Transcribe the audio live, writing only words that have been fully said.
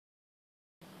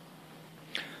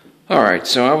Alright,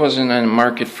 so I was in the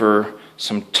market for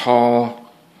some tall,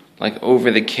 like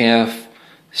over-the-calf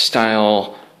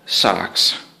style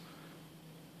socks.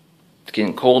 It's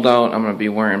getting cold out. I'm going to be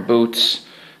wearing boots.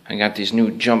 I got these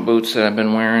new jump boots that I've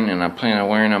been wearing, and I plan on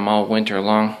wearing them all winter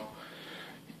long,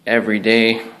 every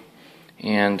day.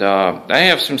 And I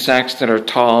have some socks that are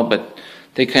tall, but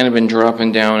they kind of been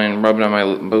dropping down and rubbing on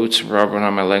my boots, rubbing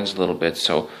on my legs a little bit.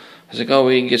 So I was like, oh,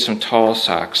 we can get some tall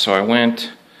socks. So I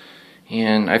went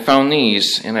and I found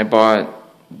these, and I bought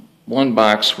one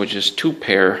box, which is 2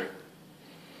 pair.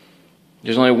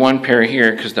 There's only 1 pair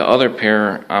here because the other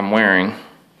pair I'm wearing.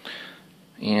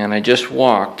 And I just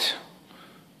walked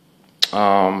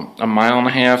a mile and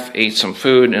a half, ate some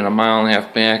food, and a mile and a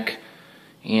half back.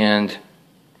 And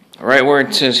right where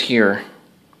it says here,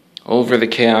 over the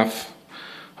calf.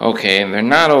 Okay, they're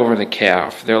not over the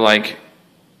calf. They're like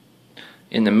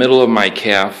in the middle of my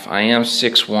calf. I am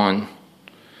 6'1".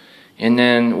 And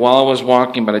then while I was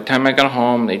walking, by the time I got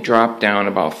home, they dropped down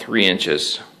about 3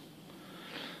 inches.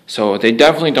 So they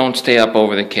definitely don't stay up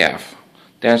over the calf.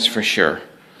 That's for sure.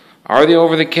 Are they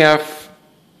over the calf?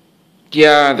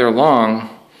 Yeah, they're long.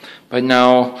 But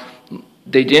now,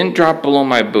 they didn't drop below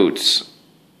my boots.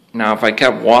 Now, if I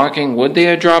kept walking, would they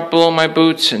have dropped below my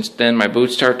boots? Since then, my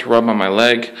boots start to rub on my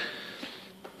leg.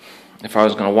 If I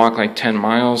was going to walk like 10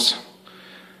 miles.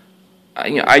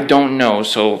 I don't know.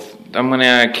 So I'm going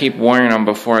to keep wearing them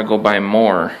before I go buy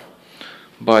more.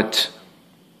 But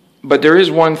there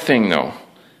is one thing though.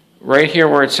 Right here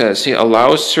where it says, see,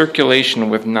 allows circulation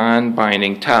with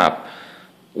non-binding top.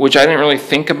 Which I didn't really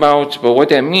think about, but what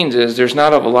that means is there's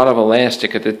not a lot of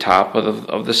elastic at the top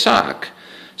of the sock.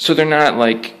 So they're not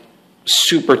like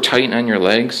super tight on your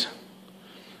legs.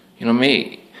 You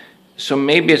know, so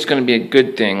maybe it's going to be a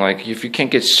good thing. Like if you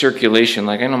can't get circulation,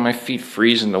 like I know my feet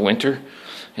freeze in the winter.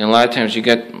 And a lot of times you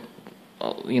get,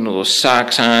 you know, those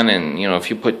socks on, and you know, if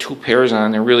you put 2 pairs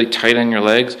on, they're really tight on your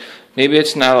legs. Maybe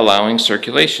it's not allowing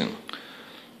circulation.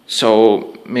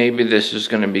 So maybe this is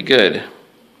going to be good.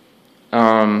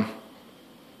 But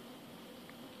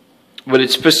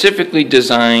it's specifically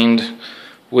designed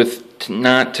with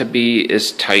not to be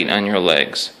as tight on your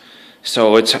legs.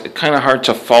 So it's kind of hard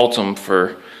to fault them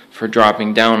for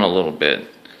dropping down a little bit.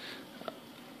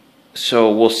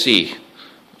 So we'll see.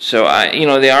 So you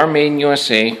know, they are made in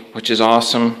USA, which is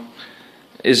awesome.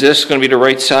 Is this going to be the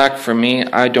right sock for me?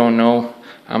 I don't know.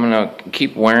 I'm going to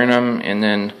keep wearing them, and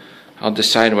then I'll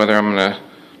decide whether I'm going to...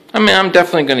 I mean, I'm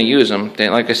definitely going to use them. They,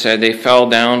 like I said, they fell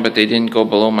down, but they didn't go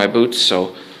below my boots,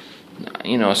 so,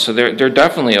 you know, so they're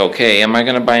definitely okay. Am I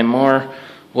going to buy more?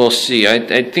 We'll see.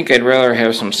 I think I'd rather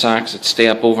have some socks that stay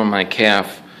up over my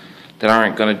calf that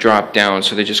aren't going to drop down,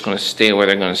 so they're just going to stay where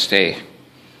they're going to stay.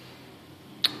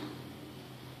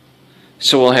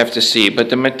 So we'll have to see. But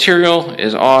the material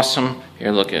is awesome.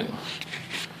 Here, look at...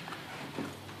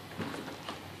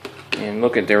 And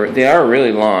look at, they are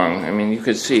really long. I mean, you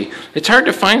could see. It's hard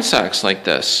to find socks like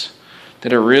this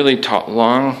that are really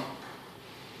long.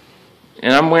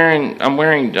 And I'm wearing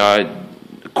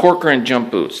Corker and jump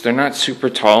boots. They're not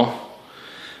super tall.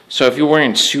 So if you're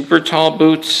wearing super tall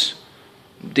boots,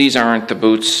 these aren't the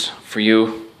boots for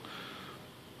you.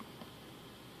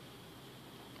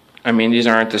 I mean, these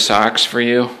aren't the socks for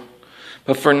you.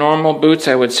 But for normal boots,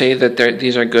 I would say that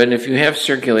these are good. And if you have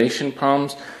circulation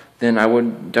problems, then I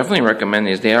would definitely recommend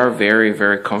these. They are very,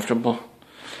 very comfortable.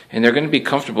 And they're going to be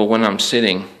comfortable when I'm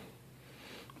sitting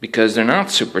because they're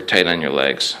not super tight on your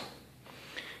legs.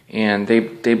 And they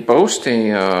boast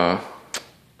a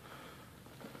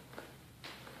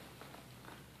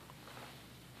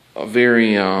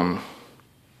very,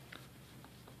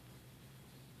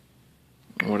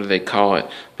 what do they call it?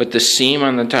 But the seam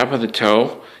on the top of the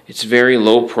toe, it's very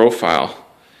low profile.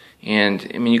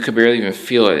 And I mean, you could barely even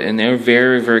feel it, and they're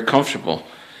very, very comfortable.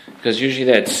 Because usually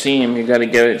that seam, you got to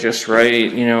get it just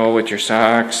right, you know, with your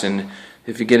socks. And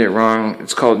if you get it wrong,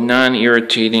 it's called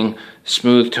non-irritating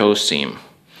smooth toe seam.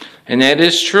 And that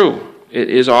is true. It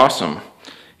is awesome.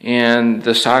 And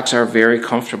the socks are very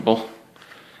comfortable,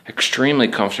 extremely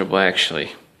comfortable,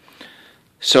 actually.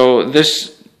 So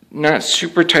this, not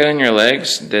super tight on your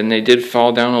legs. Then they did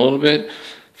fall down a little bit.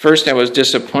 First, I was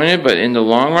disappointed, but in the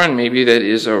long run, maybe that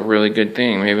is a really good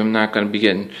thing. Maybe I'm not going to be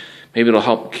getting, maybe it'll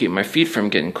help keep my feet from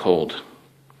getting cold.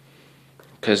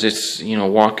 Because it's, you know,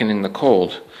 walking in the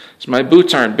cold. So my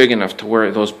boots aren't big enough to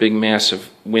wear those big, massive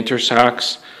winter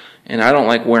socks. And I don't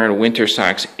like wearing winter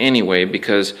socks anyway,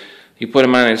 because you put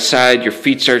them on inside, your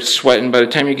feet start sweating. By the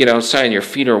time you get outside, your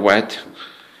feet are wet.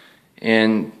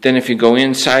 And then if you go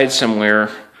inside somewhere,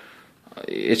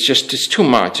 it's too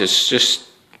much. It's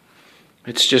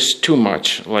just too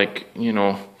much. Like, you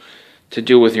know, to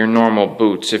do with your normal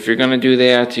boots. If you're going to do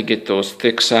that, you get those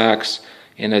thick socks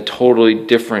and a totally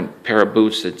different pair of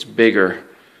boots that's bigger.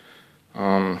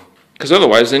 Because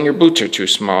otherwise, then your boots are too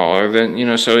small. Or then, you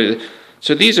know, so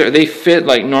they fit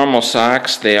like normal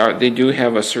socks. They do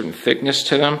have a certain thickness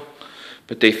to them,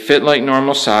 but they fit like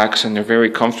normal socks, and they're very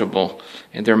comfortable.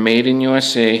 And they're made in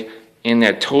USA, and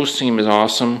that toe seam is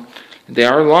awesome. They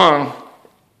are long,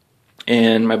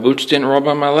 and my boots didn't rub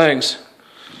on my legs.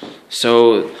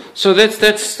 So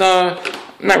that's I'm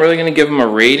not really going to give them a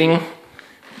rating.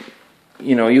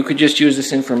 You know, you could just use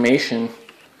this information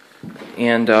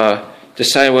and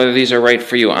decide whether these are right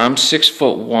for you. I'm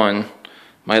 6'1".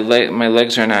 My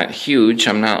legs are not huge.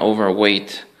 I'm not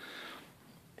overweight.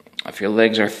 If your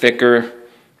legs are thicker,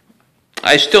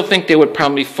 I still think they would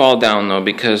probably fall down though,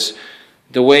 because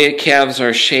the way calves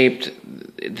are shaped,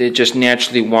 it just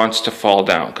naturally wants to fall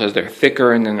down because they're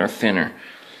thicker and then they're thinner.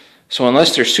 So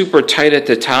unless they're super tight at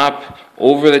the top,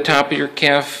 over the top of your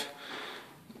calf,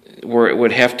 where it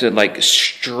would have to like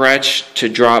stretch to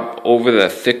drop over the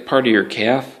thick part of your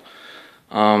calf,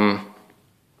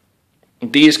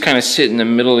 these kind of sit in the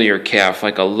middle of your calf,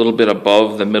 like a little bit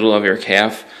above the middle of your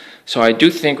calf. So I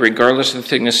do think regardless of the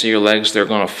thickness of your legs, they're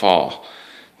going to fall.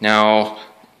 Now,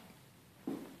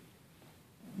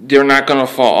 they're not going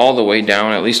to fall all the way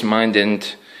down, at least mine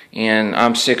didn't, and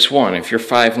I'm 6'1". If you're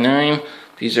 5'9",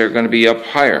 these are going to be up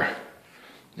higher.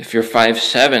 If you're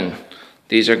 5'7",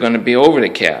 these are going to be over the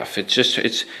calf.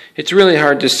 It's really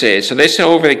hard to say. So they say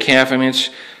over the calf. I mean, it's,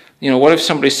 you know, what if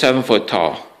somebody's 7 foot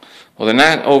tall? Well, they're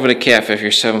not over the calf if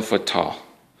you're 7 foot tall.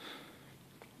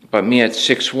 But me at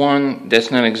 6'1", that's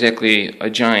not exactly a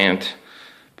giant,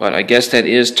 but I guess that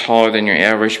is taller than your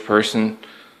average person.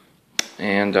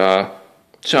 And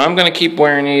so I'm going to keep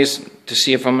wearing these to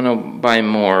see if I'm going to buy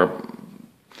more.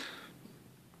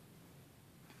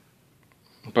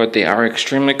 But they are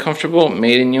extremely comfortable,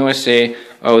 made in USA.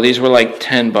 Oh, these were like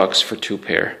 $10 for 2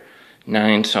 pair.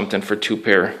 9 something for 2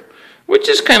 pair. Which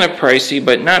is kind of pricey,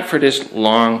 but not for this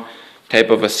long type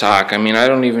of a sock. I mean, I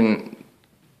don't even,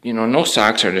 you know, no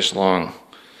socks are this long.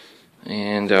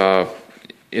 And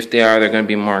if they are, they're going to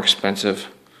be more expensive.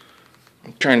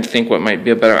 I'm trying to think what might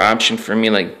be a better option for me,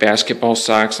 like basketball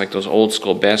socks, like those old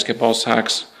school basketball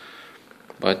socks.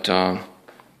 But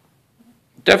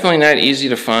definitely not easy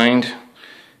to find.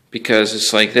 Because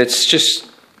it's like, that's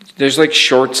just, there's like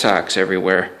short socks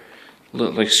everywhere.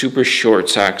 Like super short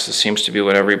socks. It seems to be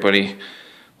what everybody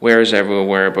wears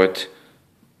everywhere. But,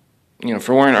 you know,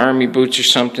 for wearing army boots or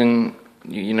something,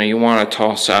 you know, you want a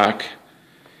tall sock.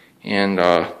 And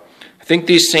I think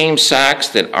these same socks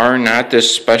that are not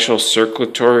this special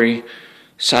circulatory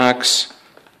socks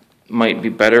might be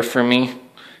better for me.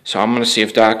 So I'm going to see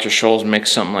if Dr. Scholls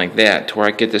makes something like that, to where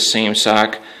I get the same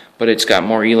sock, but it's got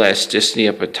more elasticity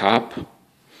up at top,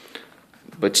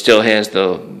 but still has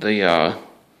the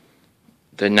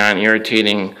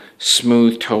non-irritating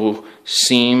smooth toe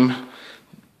seam.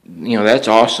 You know, that's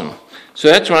awesome. So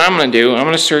that's what I'm going to do. I'm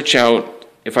going to search out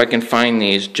if I can find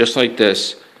these just like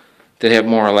this that have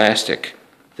more elastic,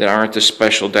 that aren't the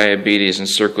special diabetes and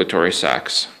circulatory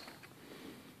socks.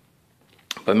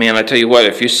 But man, I tell you what,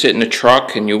 if you sit in a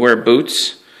truck and you wear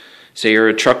boots, say you're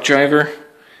a truck driver,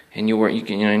 and you're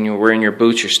wearing your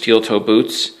boots, your steel toe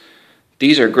boots,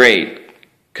 these are great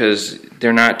because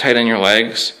they're not tight on your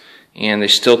legs and they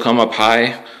still come up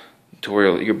high to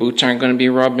where your boots aren't going to be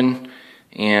rubbing,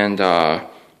 and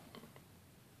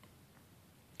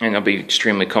they'll be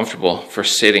extremely comfortable for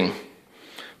sitting.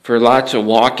 For lots of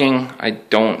walking, I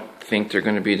don't think they're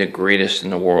going to be the greatest in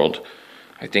the world.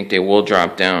 I think they will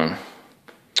drop down.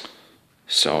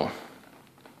 So,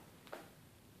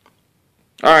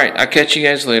 alright, I'll catch you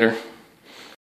guys later.